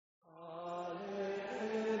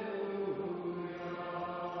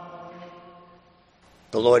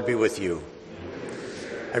The Lord be with you.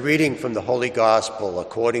 A reading from the Holy Gospel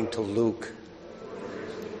according to Luke.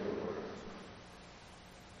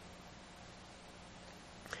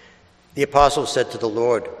 The apostles said to the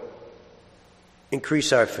Lord,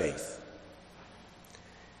 "Increase our faith."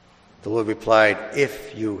 The Lord replied,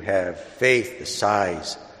 "If you have faith the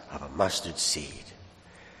size of a mustard seed,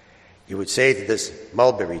 you would say to this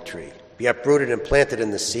mulberry tree, 'Be uprooted and planted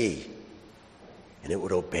in the sea,' and it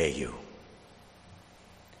would obey you.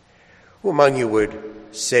 Who among you would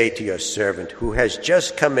say to your servant who has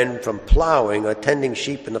just come in from plowing or tending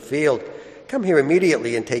sheep in the field, 'Come here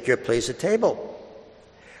immediately and take your place at table'?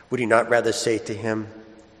 Would he not rather say to him,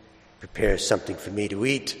 'Prepare something for me to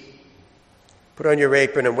eat. Put on your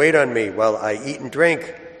apron and wait on me while I eat and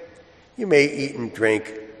drink. You may eat and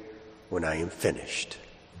drink when I am finished'?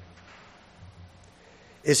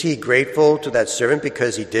 Is he grateful to that servant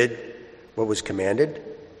because he did what was commanded?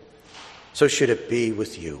 So should it be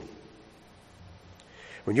with you.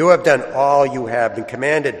 When you have done all you have been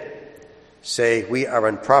commanded, say, 'We are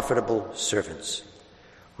unprofitable servants.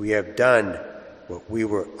 We have done what we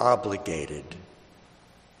were obligated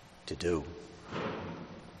to do.'"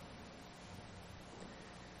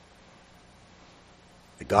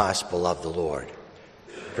 The Gospel of the Lord.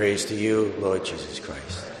 Praise to you, Lord Jesus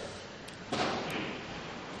Christ.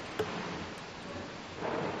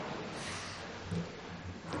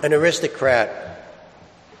 An aristocrat,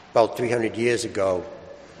 about 300 years ago,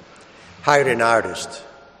 hired an artist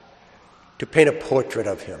to paint a portrait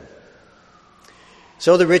of him.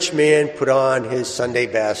 So the rich man put on his Sunday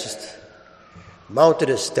best,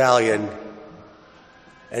 mounted a stallion,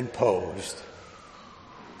 and posed.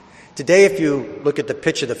 Today, if you look at the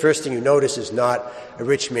picture, the first thing you notice is not a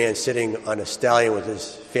rich man sitting on a stallion with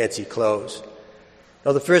his fancy clothes.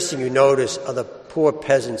 No, the first thing you notice are the poor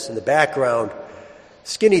peasants in the background,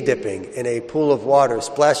 skinny dipping in a pool of water,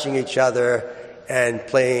 splashing each other and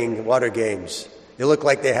playing water games. They look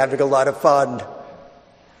like they're having a lot of fun.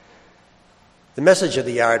 The message of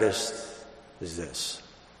the artist is this: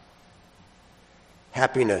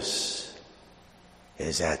 happiness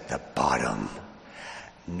is at the bottom,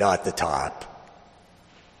 not the top.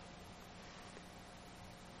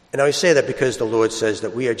 And I say that because the Lord says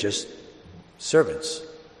that we are just servants,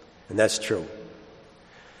 and that's true.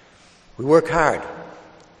 We work hard.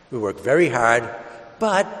 We work very hard,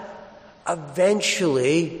 but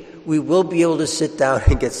eventually we will be able to sit down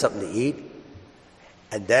and get something to eat,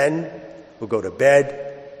 and then we'll go to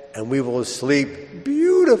bed and we will sleep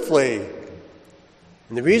beautifully.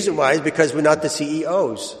 And the reason why is because we're not the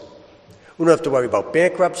CEOs. We don't have to worry about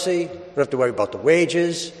bankruptcy. We don't have to worry about the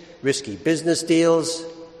wages, risky business deals,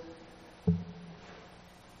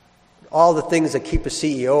 all the things that keep a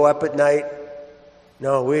CEO up at night.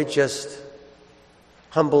 No, we're just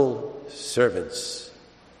humble servants.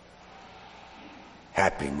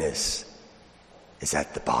 Happiness is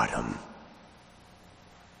at the bottom.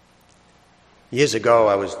 Years ago,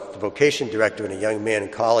 I was the vocation director, and a young man in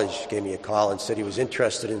college gave me a call and said he was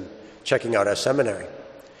interested in checking out our seminary.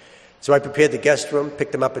 So I prepared the guest room,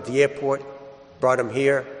 picked him up at the airport, brought him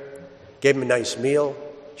here, gave him a nice meal,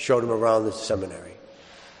 showed him around the seminary.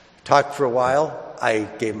 Talked for a while. I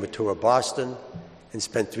gave him a tour of Boston and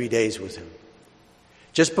spent 3 days with him.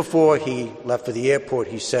 Just before he left for the airport,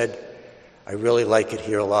 he said, "I really like it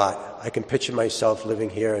here a lot. I can picture myself living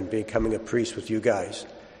here and becoming a priest with you guys.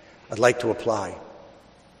 I'd like to apply."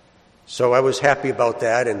 So I was happy about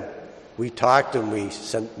that, and we talked and we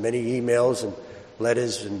sent many emails and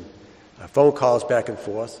letters and phone calls back and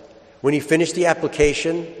forth. When he finished the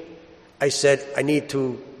application, I said, "I need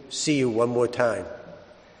to see you one more time."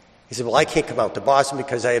 He said, "Well, I can't come out to Boston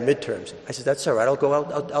because I have midterms." I said, "That's all right. I'll go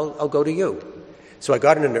out. I'll go to you." So I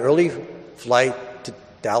got in an early flight to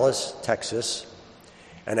Dallas, Texas,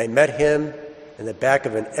 and I met him in the back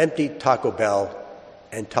of an empty Taco Bell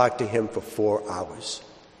and talked to him for 4 hours.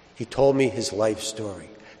 He told me his life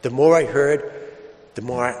story. The more I heard, the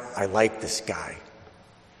more I liked this guy.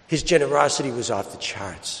 His generosity was off the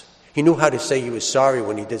charts. He knew how to say he was sorry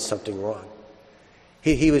when he did something wrong.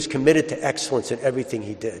 He was committed to excellence in everything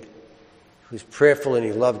he did. He was prayerful and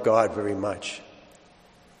he loved God very much.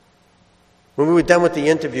 When we were done with the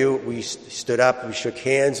interview, we stood up, we shook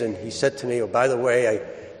hands, and he said to me, "Oh, by the way, I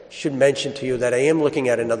should mention to you that I am looking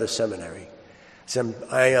at another seminary. So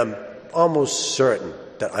I am almost certain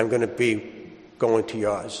that I'm going to be going to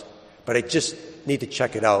yours, but I just need to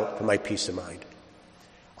check it out for my peace of mind.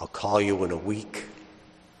 I'll call you in a week."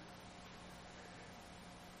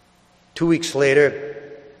 2 weeks later,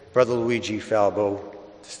 Brother Luigi Falbo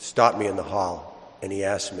stopped me in the hall, and he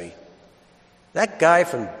asked me, "That guy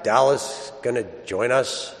from Dallas going to join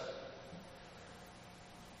us?"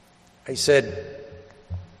 I said,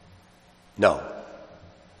 no.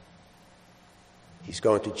 He's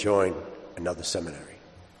going to join another seminary.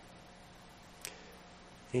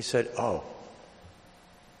 He said, oh.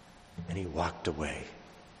 And he walked away.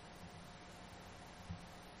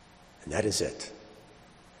 And that is it.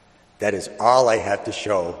 That is all I have to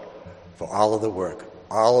show for all of the work.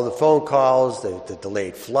 All of the phone calls, the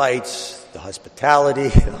delayed flights, the hospitality,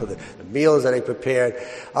 the meals that I prepared,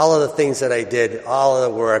 all of the things that I did, all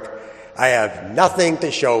of the work. I have nothing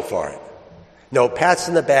to show for it. No pats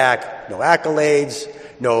in the back, no accolades,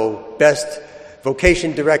 no best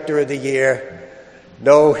vocation director of the year,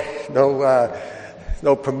 no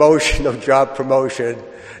promotion, no job promotion,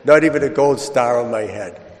 not even a gold star on my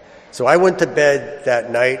head. So I went to bed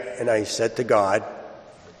that night and I said to God,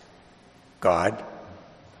 God,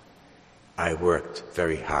 I worked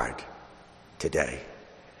very hard today.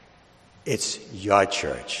 It's your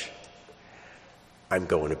church. I'm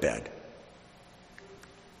going to bed.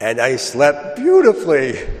 And I slept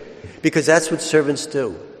beautifully because that's what servants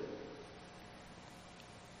do.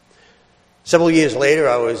 Several years later,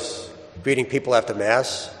 I was greeting people after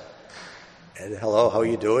Mass. And hello, how are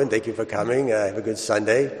you doing? Thank you for coming. Have a good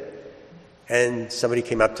Sunday. And somebody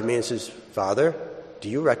came up to me and says, Father, do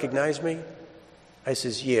you recognize me? I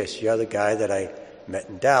says, yes, you're the guy that I met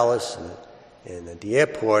in Dallas and at the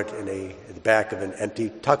airport in the back of an empty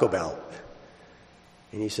Taco Bell.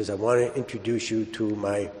 And he says, I want to introduce you to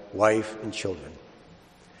my wife and children.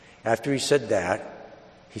 After he said that,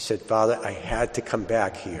 he said, Father, I had to come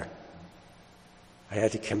back here. I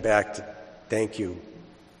had to come back to thank you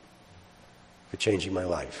for changing my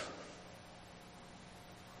life.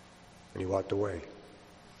 And he walked away.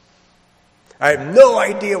 I have no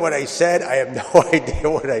idea what I said. I have no idea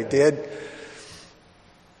what I did.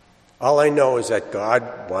 All I know is that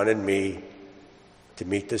God wanted me to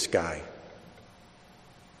meet this guy.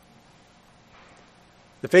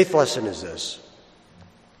 The faith lesson is this.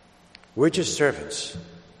 We're just servants.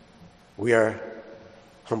 We are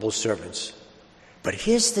humble servants. But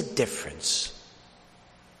here's the difference.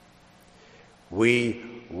 We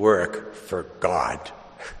work for God.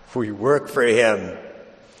 We work for Him.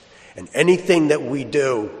 And anything that we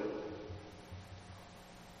do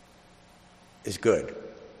is good.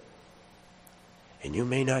 And you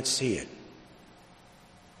may not see it.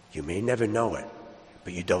 You may never know it,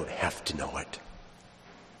 but you don't have to know it.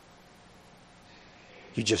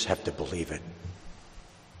 You just have to believe it.